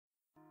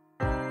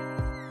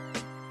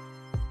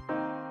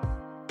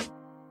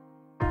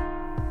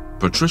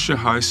Patricia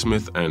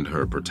Highsmith and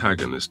her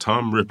protagonist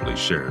Tom Ripley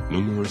shared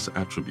numerous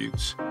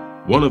attributes,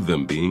 one of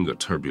them being a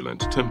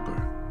turbulent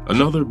temper,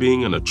 another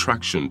being an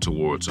attraction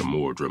towards a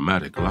more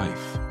dramatic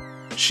life.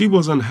 She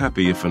was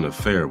unhappy if an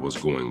affair was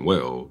going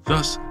well,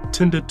 thus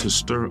tended to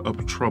stir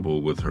up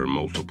trouble with her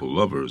multiple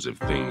lovers if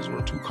things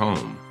were too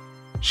calm.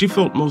 She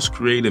felt most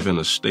creative in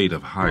a state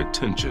of high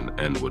tension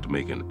and would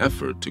make an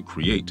effort to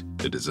create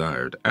the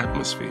desired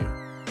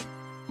atmosphere.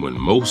 When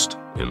most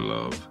in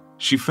love,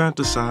 she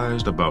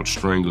fantasized about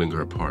strangling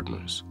her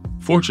partners.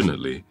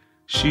 Fortunately,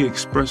 she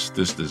expressed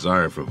this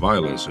desire for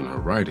violence in her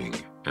writing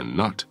and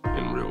not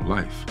in real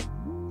life.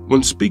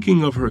 When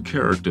speaking of her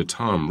character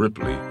Tom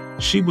Ripley,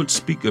 she would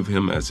speak of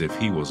him as if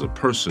he was a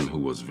person who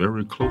was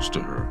very close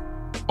to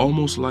her,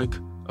 almost like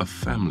a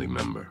family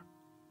member.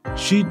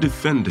 She'd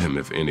defend him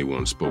if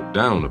anyone spoke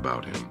down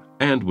about him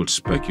and would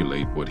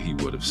speculate what he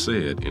would have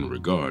said in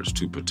regards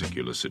to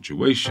particular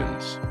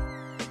situations.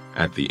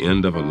 At the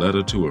end of a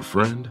letter to a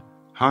friend,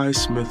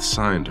 Highsmith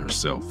signed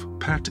herself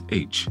Pat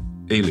H.,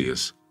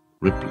 alias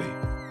Ripley.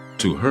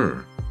 To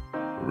her,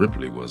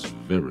 Ripley was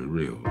very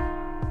real.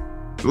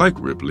 Like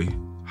Ripley,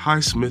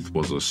 Highsmith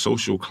was a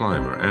social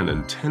climber and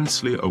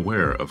intensely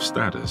aware of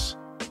status.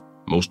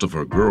 Most of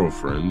her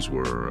girlfriends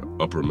were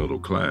upper middle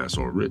class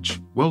or rich,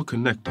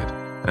 well-connected,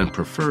 and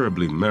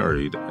preferably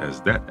married,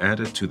 as that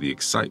added to the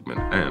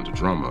excitement and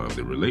drama of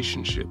the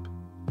relationship.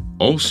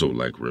 Also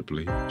like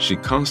Ripley, she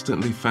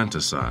constantly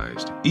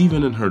fantasized.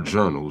 Even in her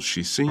journals,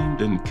 she seemed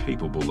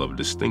incapable of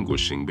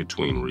distinguishing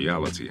between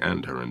reality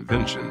and her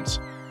inventions,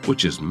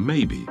 which is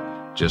maybe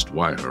just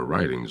why her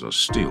writings are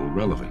still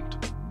relevant.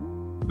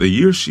 The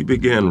year she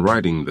began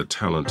writing The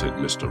Talented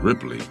Mr.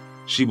 Ripley,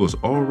 she was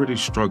already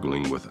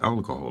struggling with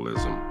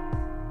alcoholism.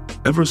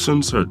 Ever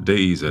since her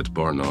days at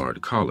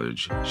Barnard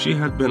College, she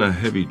had been a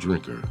heavy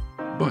drinker,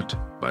 but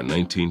by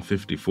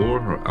 1954,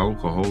 her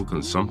alcohol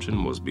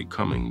consumption was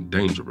becoming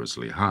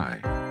dangerously high.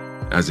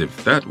 As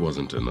if that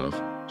wasn't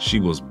enough, she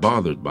was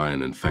bothered by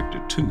an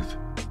infected tooth.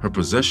 Her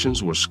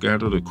possessions were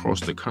scattered across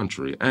the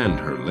country, and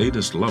her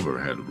latest lover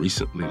had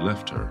recently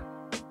left her.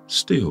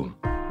 Still,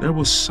 there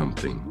was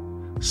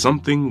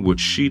something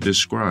which she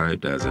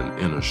described as an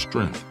inner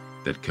strength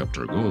that kept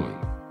her going.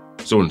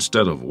 So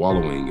instead of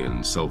wallowing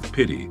in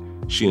self-pity,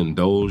 she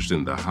indulged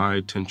in the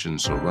high tension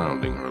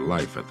surrounding her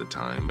life at the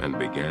time and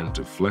began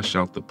to flesh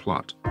out the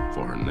plot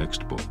for her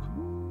next book.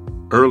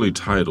 Early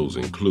titles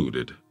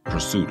included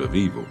Pursuit of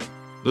Evil,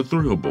 The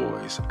Thrill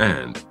Boys,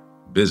 and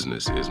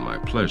Business is My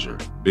Pleasure,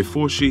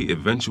 before she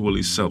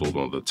eventually settled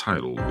on the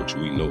title which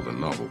we know the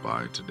novel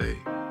by today.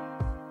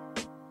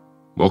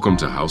 Welcome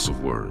to House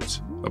of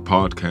Words, a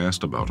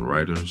podcast about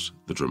writers,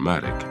 the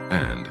dramatic,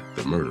 and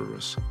the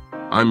murderous.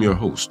 I'm your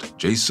host,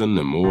 Jason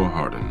Nemore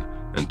Hardin,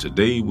 and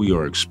today we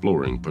are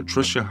exploring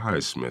Patricia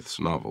Highsmith's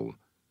novel,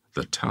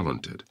 The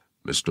Talented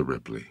Mr.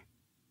 Ripley.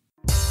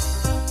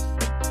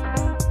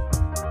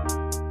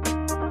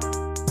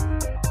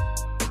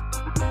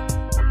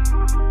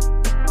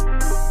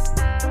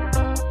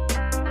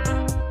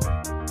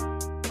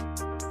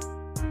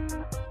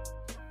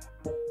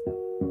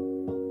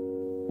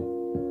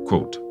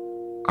 Quote,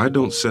 I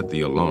don't set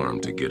the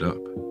alarm to get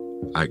up.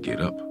 I get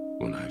up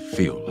when I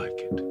feel like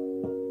it.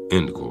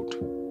 End quote.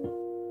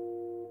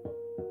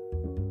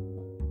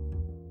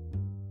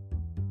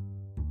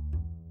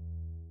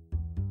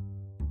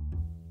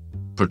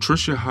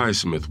 Patricia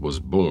Highsmith was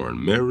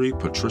born Mary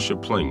Patricia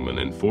Plangman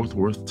in Fort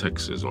Worth,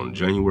 Texas on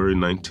January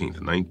 19,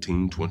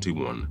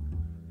 1921.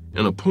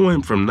 In a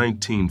poem from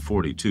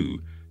 1942,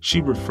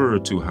 she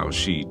referred to how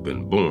she'd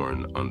been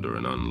born under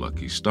an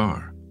unlucky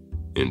star.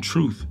 In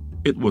truth,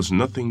 it was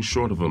nothing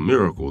short of a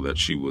miracle that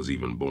she was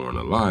even born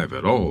alive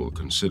at all,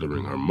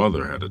 considering her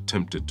mother had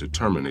attempted to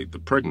terminate the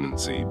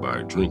pregnancy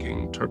by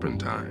drinking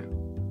turpentine,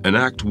 an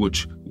act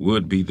which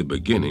would be the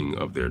beginning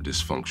of their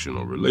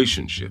dysfunctional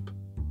relationship.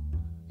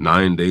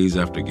 9 days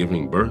after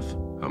giving birth,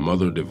 her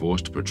mother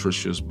divorced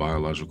Patricia's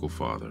biological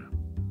father.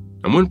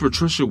 And when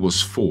Patricia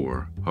was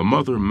 4, her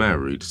mother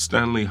married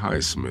Stanley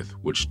Highsmith,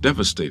 which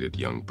devastated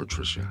young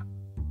Patricia.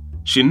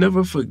 She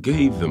never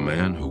forgave the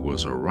man who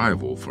was a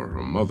rival for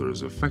her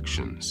mother's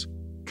affections.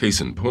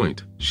 Case in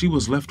point, she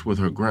was left with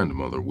her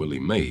grandmother, Willie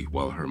Mae,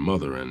 while her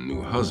mother and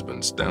new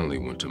husband, Stanley,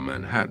 went to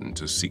Manhattan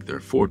to seek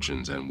their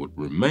fortunes and would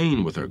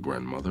remain with her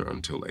grandmother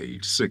until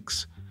age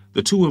 6,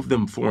 the two of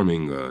them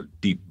forming a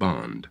deep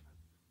bond.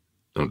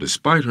 Now,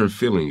 despite her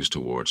feelings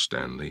towards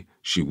Stanley,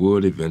 she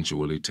would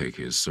eventually take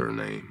his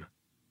surname.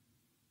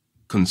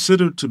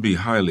 Considered to be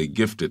highly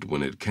gifted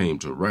when it came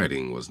to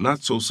writing was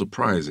not so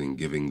surprising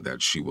given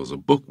that she was a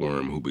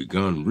bookworm who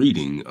began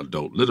reading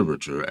adult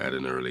literature at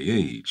an early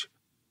age.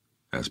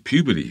 As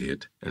puberty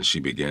hit and she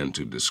began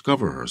to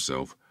discover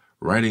herself,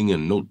 writing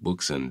in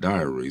notebooks and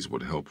diaries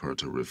would help her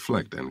to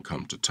reflect and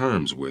come to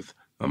terms with,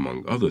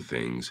 among other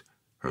things,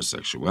 her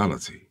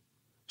sexuality.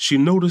 She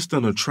noticed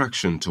an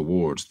attraction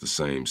towards the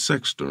same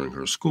sex during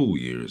her school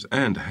years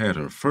and had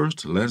her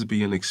first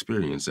lesbian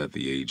experience at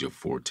the age of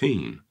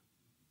 14.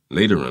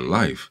 Later in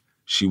life,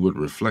 she would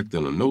reflect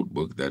in a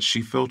notebook that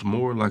she felt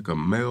more like a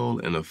male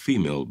in a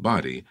female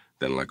body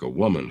than like a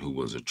woman who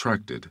was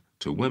attracted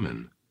to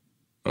women.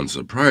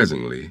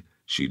 Unsurprisingly,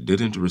 she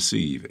didn't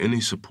receive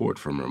any support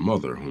from her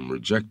mother, whom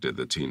rejected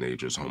the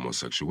teenager's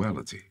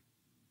homosexuality.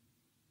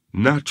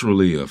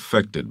 Naturally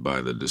affected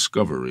by the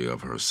discovery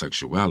of her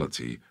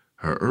sexuality,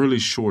 her early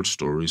short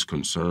stories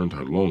concerned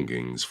her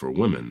longings for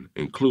women,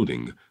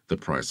 including The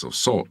Price of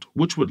Salt,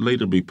 which would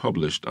later be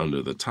published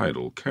under the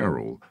title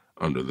Carol,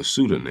 under the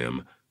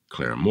pseudonym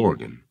Claire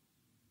Morgan.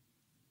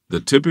 The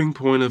tipping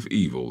point of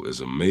evil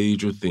is a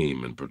major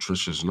theme in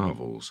Patricia's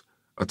novels,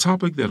 a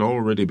topic that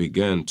already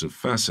began to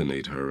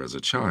fascinate her as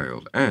a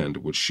child and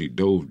which she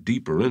dove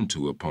deeper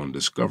into upon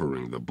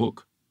discovering the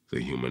book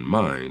The Human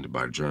Mind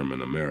by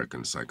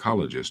German-American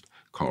psychologist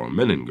Carl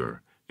Menninger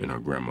in her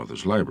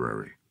grandmother's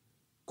library.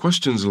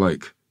 Questions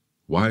like,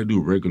 why do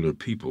regular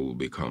people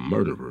become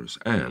murderers,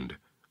 and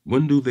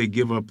when do they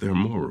give up their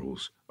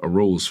morals,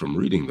 arose from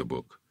reading the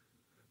book.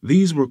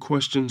 These were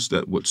questions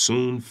that would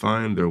soon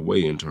find their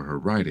way into her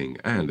writing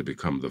and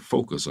become the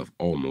focus of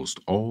almost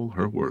all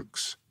her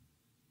works.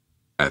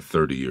 At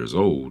 30 years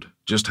old,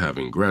 just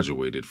having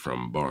graduated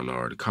from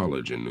Barnard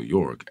College in New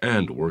York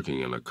and working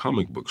in a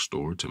comic book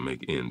store to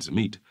make ends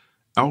meet,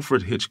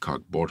 Alfred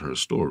Hitchcock bought her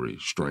story,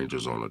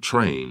 Strangers on a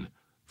Train,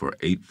 for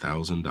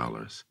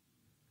 $8,000.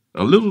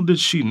 Little did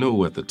she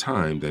know at the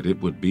time that it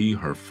would be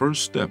her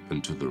first step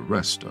into the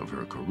rest of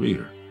her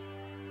career.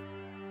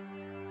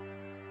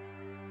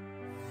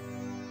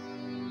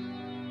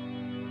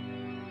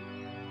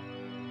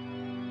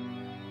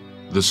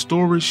 The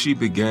story she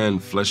began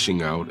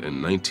fleshing out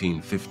in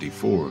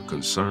 1954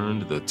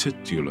 concerned the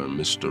titular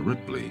Mr.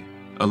 Ripley,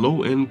 a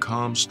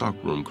low-income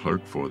stockroom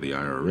clerk for the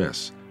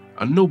IRS,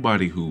 a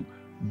nobody who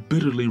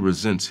bitterly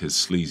resents his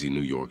sleazy New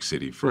York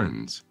City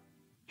friends.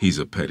 He's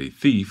a petty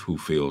thief who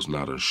feels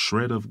not a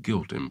shred of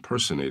guilt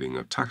impersonating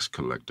a tax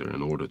collector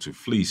in order to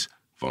fleece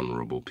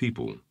vulnerable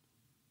people.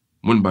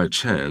 When by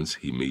chance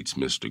he meets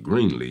Mr.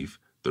 Greenleaf,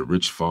 the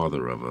rich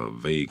father of a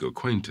vague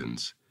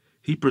acquaintance,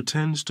 he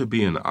pretends to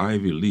be an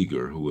Ivy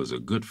Leaguer who is a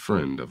good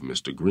friend of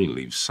Mr.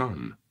 Greenleaf's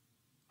son.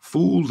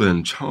 Fooled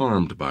and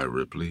charmed by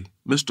Ripley,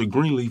 Mr.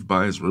 Greenleaf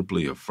buys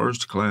Ripley a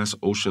first-class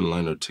ocean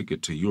liner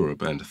ticket to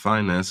Europe and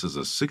finances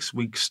a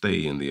 6-week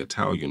stay in the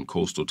Italian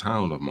coastal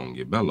town of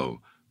Mongebello,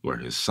 where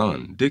his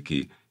son,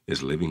 Dickie,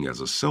 is living as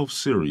a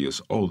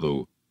self-serious,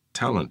 although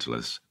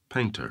talentless,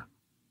 painter.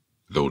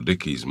 Though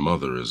Dickie's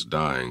mother is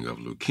dying of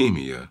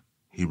leukemia,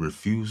 he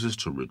refuses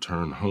to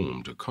return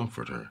home to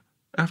comfort her.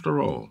 After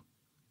all,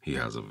 he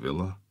has a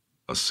villa,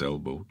 a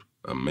sailboat,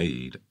 a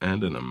maid,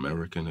 and an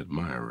American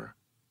admirer.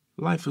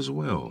 Life is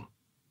well.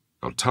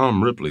 Now,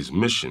 Tom Ripley's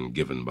mission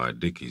given by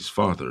Dickie's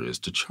father is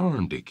to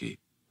charm Dickie,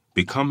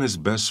 become his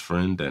best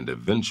friend, and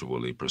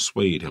eventually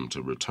persuade him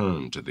to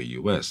return to the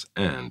U.S.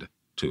 and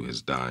to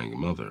his dying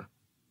mother.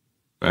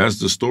 As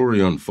the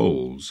story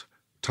unfolds,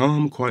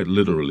 Tom quite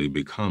literally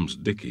becomes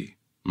Dickie,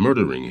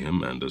 murdering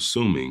him and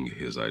assuming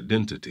his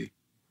identity.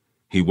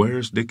 He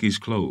wears Dickie's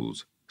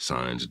clothes,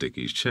 signs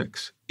Dickie's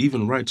checks,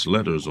 even writes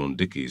letters on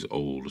Dickie's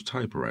old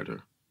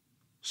typewriter.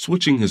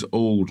 Switching his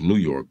old New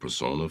York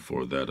persona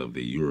for that of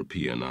the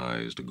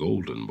Europeanized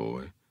golden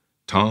boy,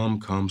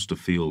 Tom comes to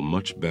feel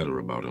much better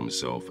about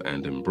himself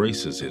and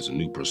embraces his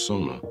new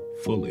persona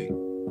fully.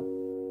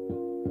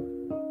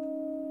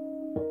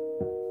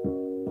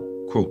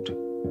 Quote,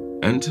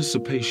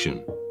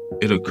 anticipation.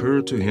 It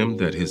occurred to him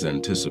that his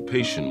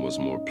anticipation was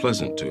more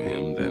pleasant to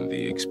him than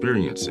the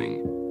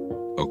experiencing.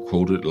 A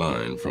quoted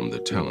line from the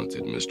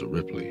talented Mr.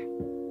 Ripley.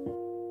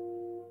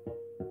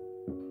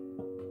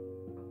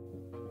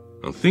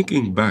 Now,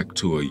 thinking back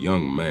to a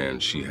young man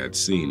she had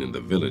seen in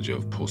the village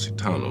of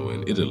Positano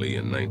in Italy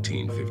in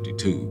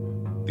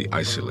 1952, the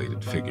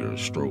isolated figure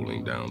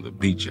strolling down the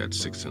beach at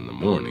 6 in the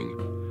morning,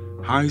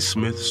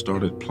 Highsmith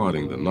started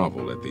plotting the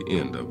novel at the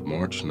end of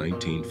March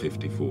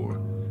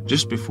 1954,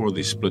 just before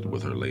they split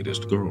with her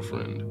latest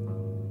girlfriend.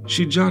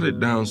 She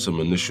jotted down some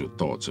initial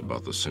thoughts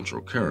about the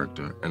central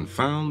character and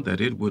found that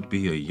it would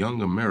be a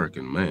young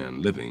American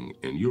man living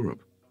in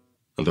Europe.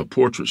 The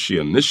portrait she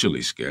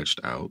initially sketched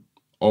out,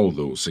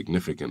 although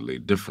significantly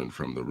different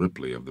from the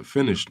Ripley of the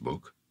finished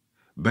book,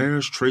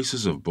 bears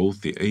traces of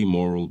both the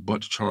amoral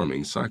but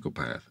charming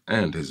psychopath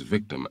and his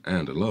victim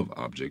and love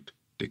object,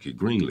 Dickie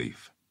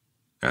Greenleaf.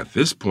 At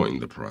this point in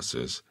the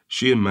process,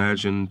 she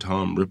imagined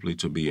Tom Ripley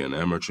to be an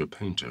amateur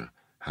painter,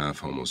 half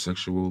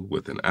homosexual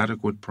with an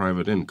adequate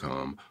private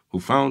income, who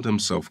found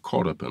himself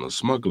caught up in a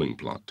smuggling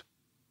plot.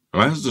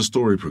 As the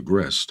story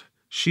progressed,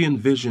 she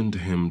envisioned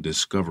him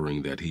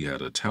discovering that he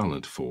had a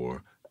talent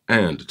for,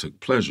 and took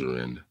pleasure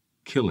in,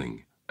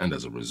 killing, and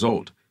as a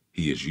result,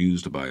 he is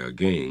used by a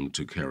gang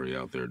to carry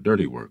out their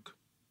dirty work.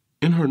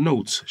 In her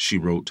notes, she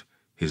wrote,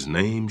 his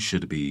name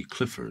should be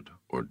Clifford,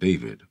 or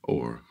David,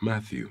 or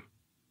Matthew.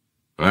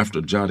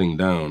 After jotting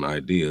down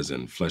ideas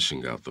and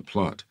fleshing out the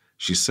plot,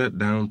 she sat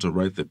down to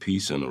write the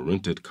piece in a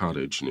rented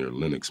cottage near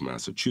Lenox,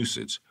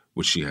 Massachusetts,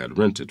 which she had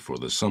rented for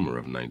the summer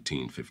of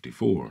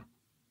 1954.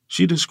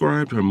 She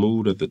described her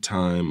mood at the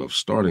time of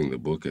starting the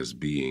book as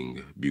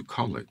being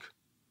bucolic.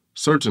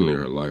 Certainly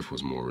her life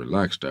was more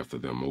relaxed after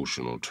the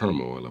emotional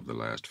turmoil of the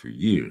last few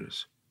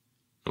years.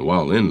 And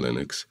while in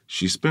Lenox,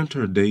 she spent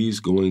her days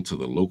going to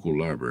the local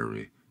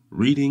library,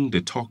 reading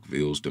de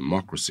Tocqueville's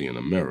Democracy in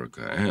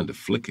America and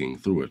flicking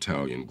through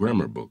Italian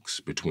grammar books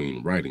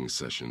between writing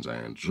sessions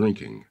and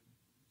drinking.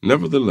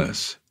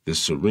 Nevertheless, this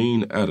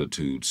serene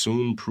attitude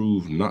soon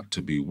proved not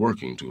to be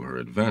working to her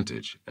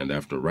advantage, and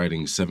after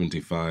writing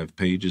 75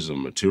 pages of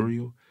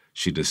material,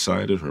 she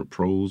decided her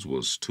prose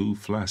was too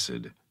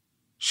flaccid.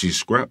 She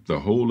scrapped the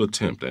whole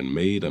attempt and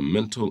made a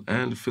mental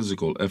and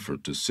physical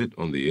effort to sit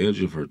on the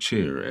edge of her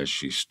chair as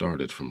she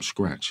started from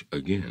scratch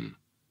again.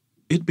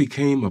 It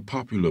became a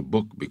popular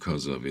book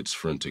because of its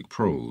frantic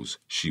prose,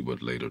 she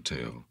would later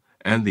tell,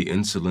 and the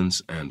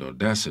insolence and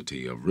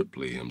audacity of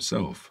Ripley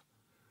himself.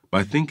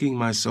 By thinking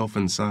myself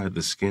inside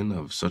the skin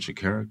of such a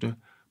character,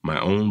 my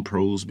own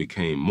prose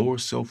became more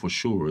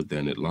self-assured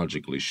than it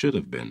logically should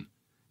have been.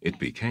 It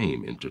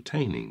became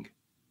entertaining.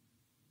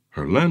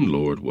 Her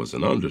landlord was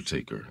an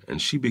undertaker, and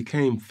she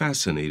became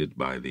fascinated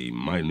by the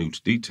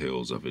minute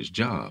details of his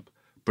job,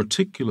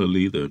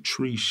 particularly the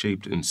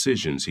tree-shaped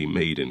incisions he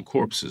made in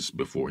corpses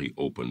before he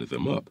opened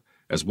them up,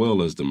 as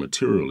well as the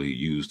material he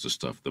used to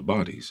stuff the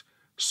bodies,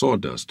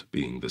 sawdust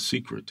being the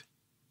secret.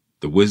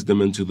 The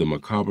wisdom into the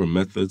macabre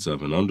methods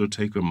of an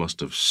undertaker must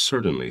have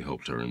certainly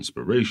helped her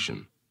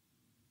inspiration.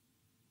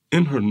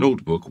 In her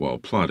notebook while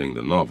plotting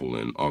the novel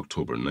in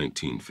October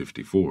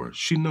 1954,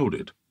 she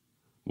noted,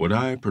 "What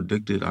I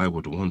predicted I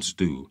would once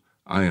do,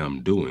 I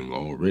am doing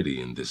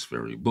already in this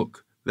very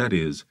book, that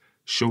is,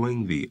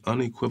 showing the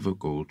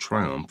unequivocal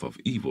triumph of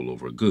evil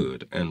over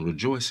good and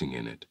rejoicing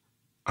in it.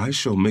 I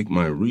shall make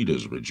my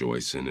readers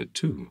rejoice in it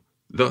too.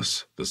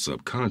 Thus, the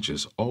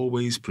subconscious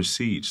always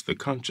precedes the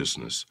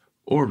consciousness,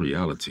 or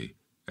reality,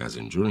 as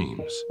in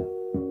dreams."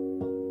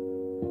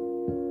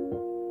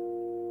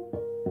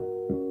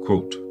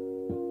 Quote,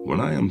 "When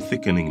I am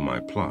thickening my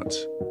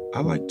plots,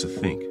 I like to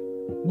think,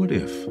 what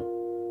if?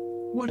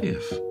 What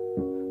if?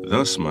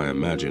 Thus my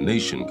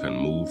imagination can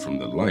move from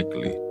the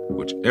likely,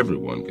 which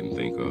everyone can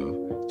think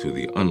of, to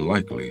the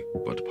unlikely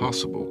but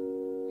possible,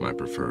 my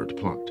preferred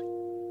plot."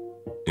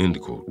 End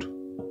quote.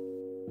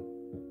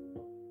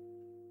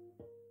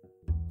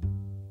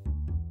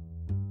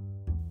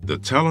 The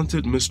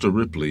Talented Mr.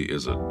 Ripley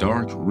is a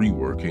dark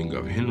reworking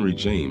of Henry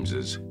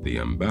James's The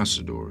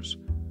Ambassadors,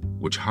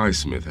 which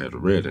Highsmith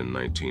had read in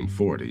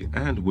 1940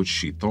 and which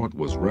she thought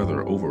was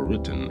rather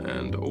overwritten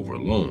and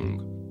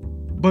overlong.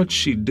 But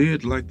she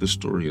did like the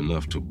story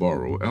enough to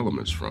borrow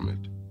elements from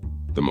it.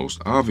 The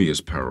most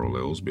obvious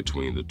parallels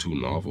between the two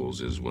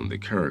novels is when the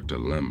character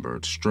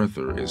Lambert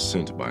Strether is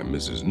sent by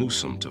Mrs.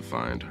 Newsom to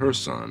find her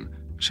son,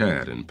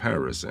 Chad, in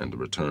Paris and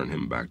return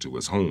him back to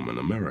his home in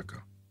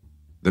America.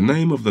 The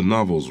name of the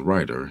novel's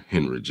writer,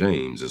 Henry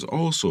James, is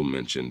also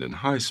mentioned in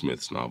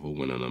Highsmith's novel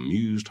when an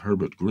amused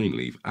Herbert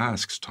Greenleaf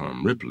asks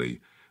Tom Ripley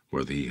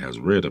whether he has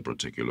read a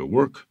particular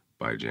work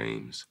by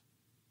James.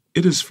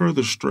 It is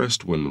further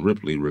stressed when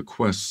Ripley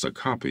requests a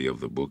copy of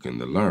the book in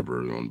the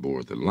library on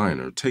board the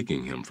liner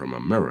taking him from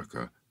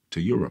America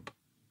to Europe.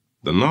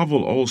 The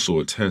novel also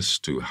attests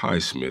to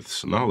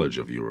Highsmith's knowledge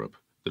of Europe,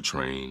 the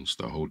trains,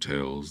 the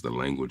hotels, the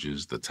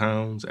languages, the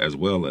towns, as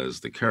well as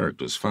the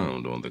characters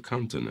found on the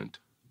continent.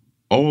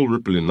 All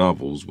Ripley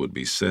novels would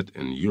be set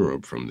in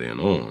Europe from then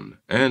on,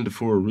 and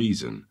for a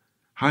reason.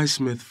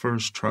 Highsmith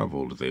first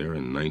traveled there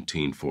in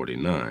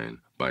 1949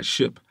 by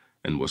ship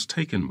and was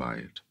taken by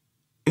it.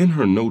 In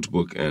her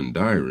notebook and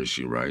diary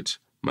she writes,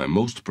 "My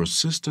most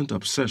persistent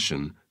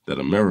obsession that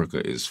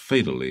America is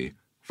fatally,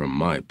 from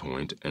my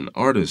point, an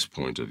artist's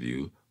point of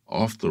view,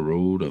 off the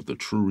road of the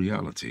true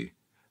reality,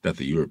 that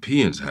the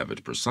Europeans have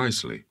it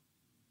precisely."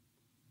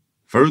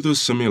 Further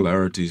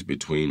similarities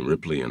between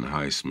Ripley and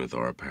Highsmith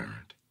are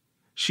apparent.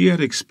 She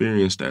had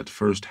experienced at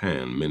first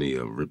hand many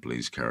of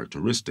Ripley's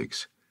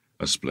characteristics: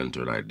 a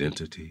splintered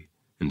identity,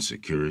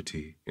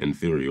 insecurity,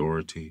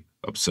 inferiority,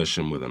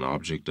 obsession with an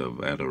object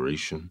of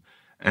adoration,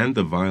 and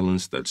the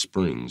violence that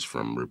springs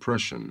from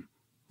repression,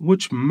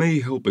 which may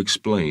help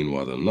explain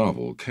why the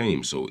novel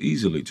came so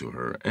easily to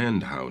her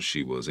and how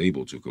she was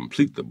able to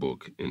complete the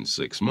book in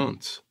 6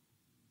 months.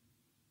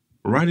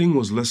 Writing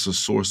was less a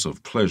source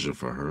of pleasure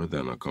for her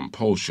than a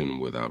compulsion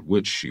without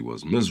which she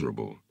was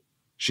miserable.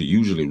 She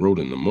usually wrote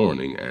in the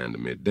morning and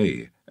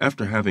midday,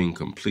 after having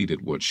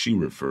completed what she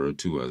referred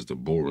to as the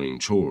boring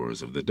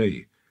chores of the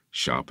day,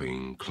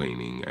 shopping,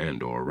 cleaning,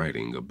 and/or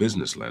writing a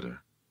business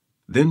letter.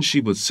 Then she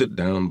would sit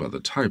down by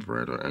the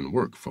typewriter and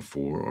work for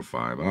 4 or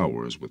 5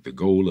 hours with the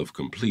goal of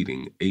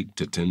completing 8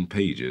 to 10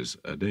 pages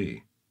a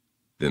day.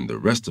 Then the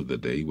rest of the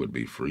day would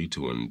be free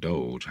to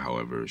indulge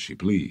however she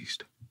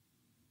pleased.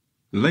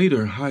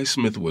 Later,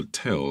 Highsmith would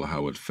tell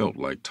how it felt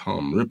like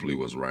Tom Ripley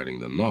was writing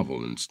the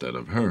novel instead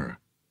of her.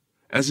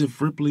 As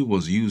if Ripley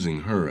was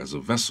using her as a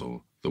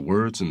vessel, the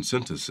words and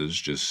sentences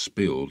just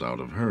spilled out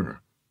of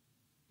her.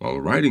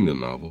 While writing the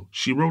novel,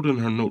 she wrote in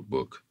her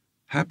notebook,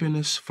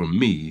 "Happiness, for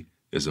me,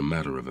 is a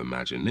matter of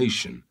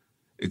imagination.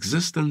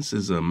 Existence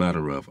is a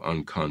matter of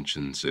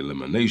unconscious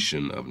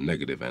elimination of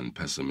negative and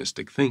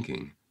pessimistic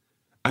thinking.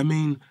 I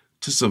mean,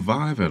 To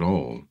survive at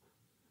all,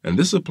 and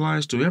this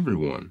applies to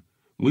everyone,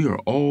 we are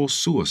all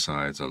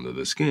suicides under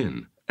the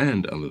skin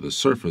and under the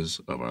surface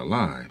of our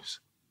lives.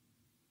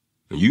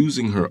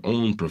 Using her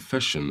own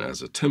profession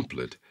as a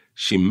template,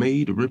 she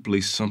made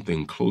Ripley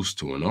something close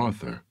to an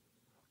author.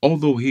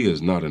 Although he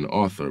is not an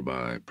author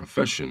by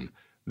profession,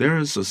 there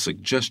is a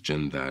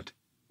suggestion that,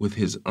 with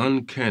his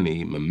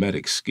uncanny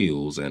mimetic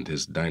skills and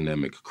his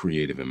dynamic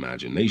creative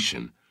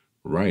imagination,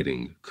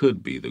 writing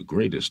could be the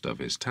greatest of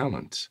his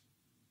talents.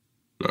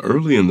 Now,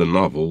 early in the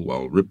novel,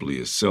 while Ripley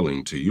is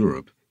sailing to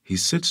Europe, he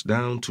sits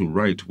down to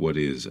write what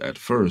is, at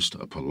first,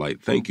 a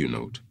polite thank you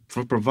note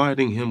for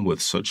providing him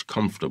with such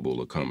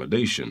comfortable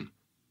accommodation.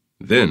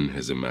 Then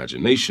his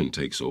imagination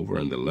takes over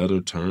and the letter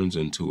turns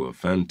into a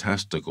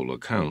fantastical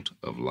account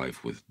of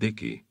life with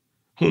Dickie,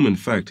 whom in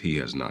fact he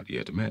has not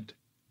yet met.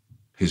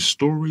 His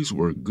stories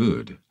were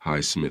good,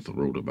 Highsmith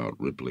wrote about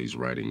Ripley's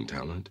writing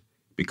talent,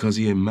 because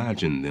he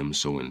imagined them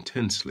so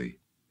intensely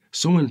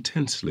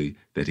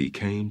that he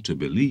came to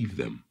believe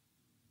them.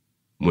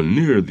 When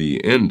near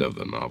the end of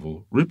the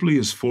novel, Ripley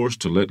is forced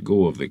to let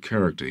go of the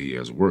character he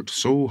has worked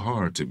so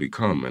hard to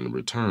become and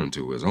return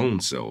to his own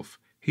self.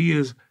 He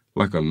is,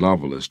 like a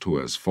novelist who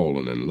has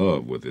fallen in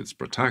love with its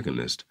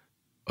protagonist,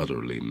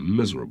 utterly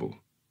miserable.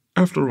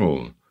 After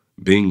all,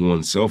 being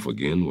oneself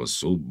again was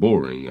so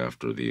boring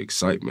after the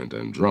excitement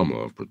and drama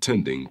of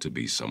pretending to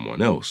be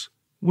someone else,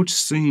 which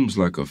seems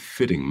like a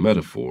fitting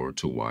metaphor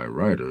to why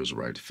writers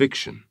write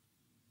fiction.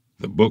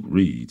 The book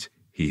reads,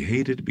 he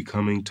hated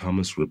becoming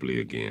Thomas Ripley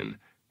again,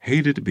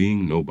 hated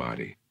being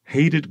nobody,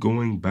 hated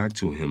going back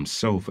to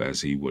himself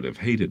as he would have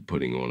hated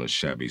putting on a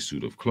shabby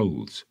suit of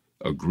clothes,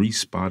 a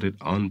grease-spotted,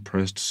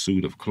 unpressed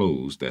suit of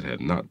clothes that had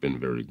not been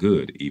very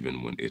good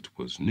even when it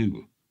was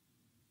new.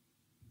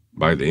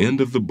 By the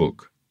end of the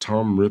book,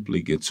 Tom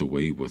Ripley gets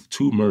away with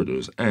 2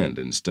 murders and,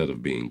 instead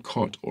of being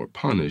caught or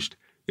punished,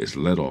 is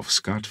let off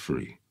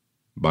scot-free.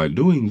 By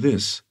doing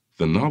this,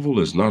 the novel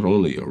is not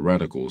only a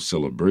radical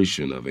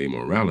celebration of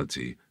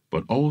amorality,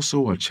 but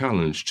also a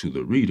challenge to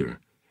the reader,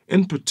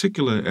 in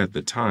particular at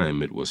the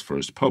time it was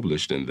first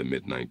published in the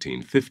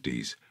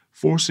mid-1950s,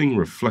 forcing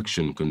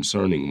reflection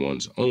concerning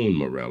one's own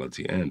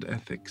morality and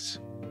ethics.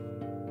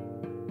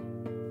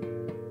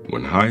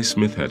 When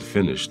Highsmith had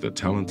finished The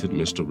Talented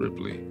Mr.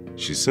 Ripley,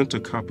 she sent a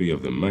copy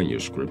of the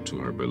manuscript to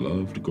her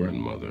beloved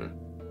grandmother,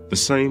 the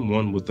same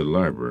one with the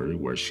library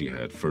where she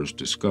had first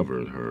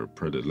discovered her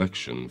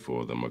predilection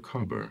for the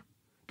macabre,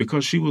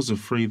 because she was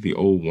afraid the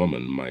old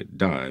woman might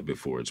die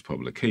before its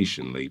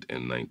publication late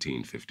in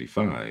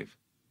 1955.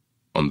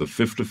 On the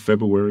 5th of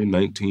February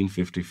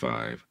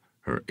 1955,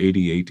 her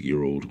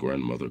 88-year-old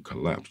grandmother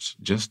collapsed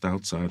just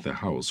outside the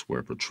house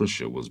where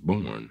Patricia was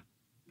born.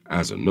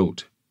 As a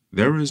note,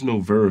 there is no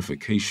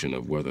verification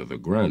of whether the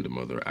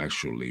grandmother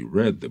actually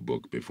read the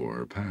book before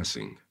her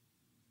passing.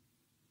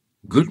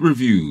 Good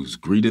reviews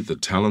greeted The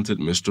Talented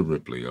Mr.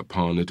 Ripley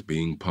upon it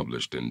being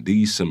published in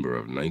December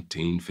of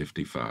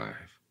 1955.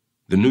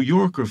 The New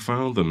Yorker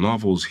found the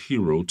novel's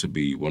hero to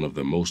be one of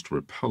the most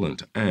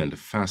repellent and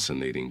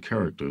fascinating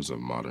characters of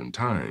modern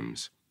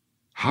times.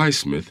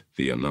 Highsmith,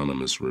 the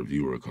anonymous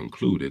reviewer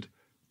concluded,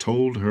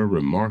 told her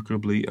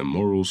remarkably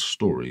immoral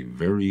story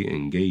very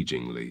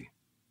engagingly.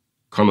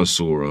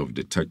 Connoisseur of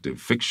detective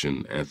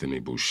fiction Anthony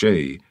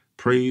Boucher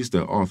praised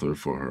the author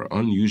for her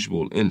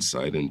unusual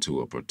insight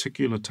into a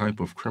particular type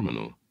of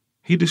criminal.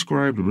 He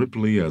described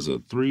Ripley as a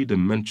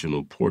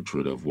 3-dimensional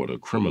portrait of what a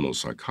criminal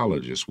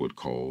psychologist would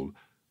call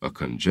a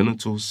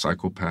congenital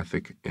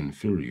psychopathic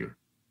inferior.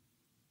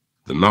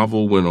 The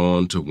novel went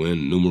on to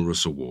win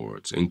numerous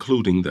awards,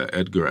 including the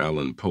Edgar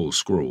Allan Poe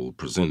Scroll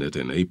presented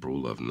in April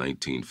of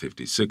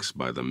 1956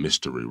 by the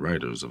Mystery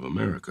Writers of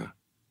America.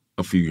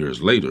 A few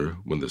years later,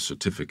 when the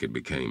certificate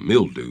became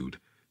mildewed,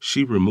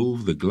 she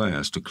removed the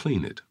glass to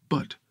clean it,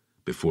 but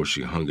before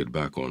she hung it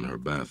back on her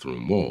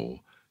bathroom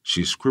wall,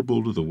 she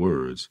scribbled the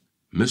words,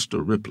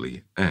 Mr.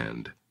 Ripley,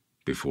 and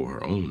before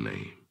her own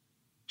name.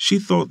 She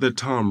thought that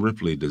Tom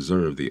Ripley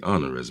deserved the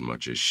honor as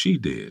much as she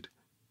did,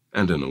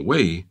 and in a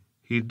way,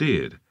 he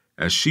did.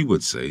 As she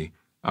would say,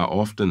 I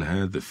often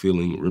had the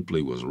feeling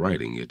Ripley was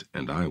writing it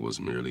and I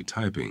was merely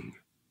typing.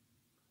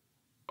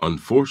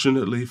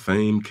 Unfortunately,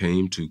 fame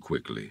came too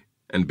quickly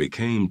and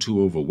became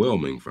too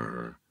overwhelming for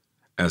her.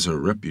 As her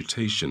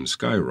reputation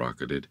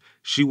skyrocketed,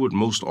 she would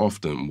most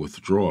often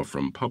withdraw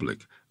from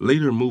public,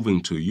 later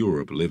moving to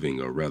Europe, living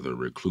a rather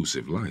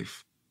reclusive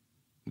life.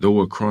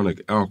 Though a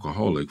chronic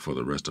alcoholic for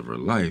the rest of her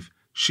life,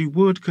 she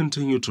would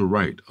continue to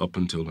write up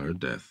until her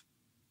death.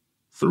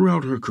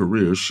 Throughout her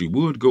career, she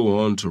would go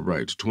on to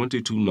write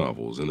 22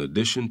 novels in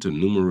addition to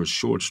numerous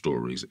short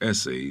stories,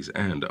 essays,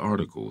 and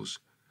articles,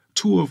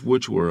 2 of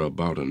which were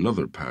about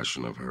another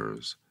passion of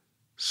hers,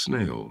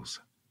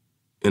 snails.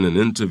 In an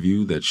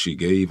interview that she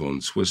gave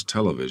on Swiss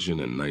television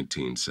in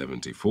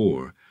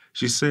 1974,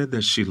 she said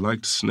that she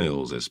liked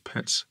snails as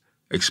pets,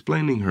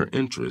 explaining her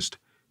interest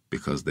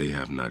because they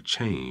have not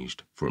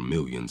changed for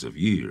millions of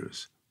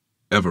years.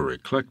 Ever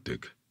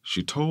eclectic,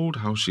 she told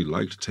how she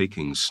liked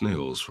taking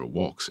snails for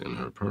walks in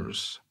her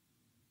purse.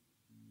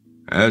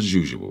 As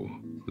usual,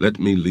 let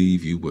me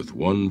leave you with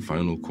one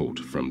final quote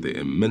from the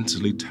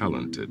immensely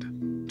talented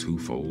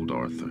twofold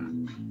author.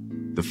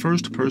 The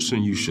first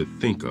person you should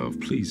think of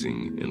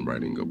pleasing in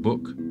writing a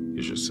book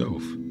is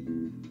yourself.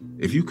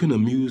 If you can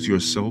amuse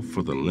yourself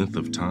for the length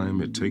of time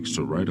it takes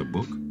to write a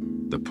book,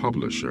 the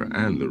publisher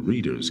and the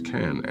readers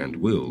can and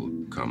will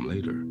come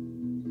later.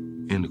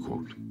 End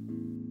quote.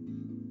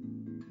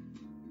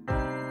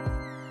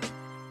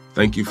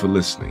 Thank you for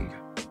listening.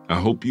 I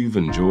hope you've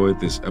enjoyed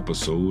this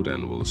episode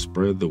and will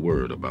spread the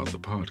word about the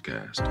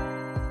podcast.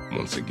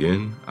 Once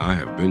again, I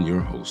have been your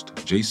host,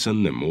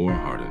 Jason Nemore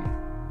Hardin.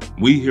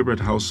 We here at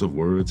House of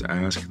Words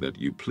ask that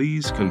you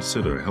please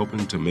consider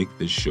helping to make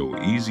this show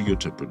easier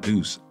to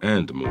produce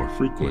and more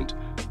frequent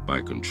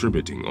by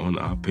contributing on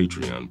our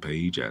Patreon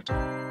page at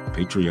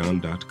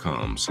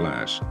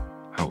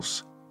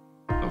patreon.com/House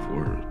of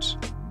Words.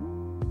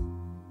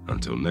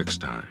 Until next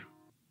time,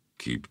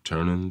 keep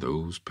turning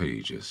those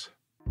pages.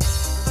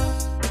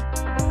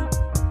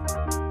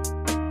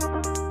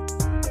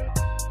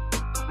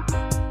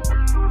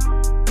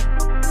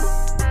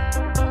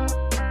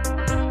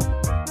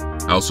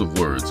 House of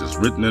Words is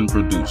written and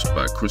produced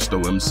by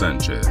Cristo M.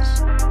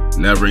 Sanchez,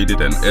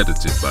 narrated and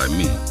edited by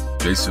me,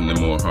 Jason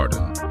Nemore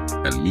Hardin,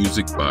 and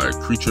music by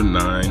Creature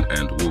 9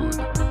 and Wood.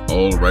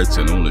 All rights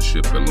and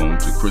ownership belong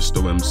to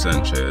Cristo M.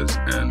 Sanchez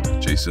and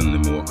Jason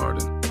Nemore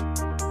Hardin.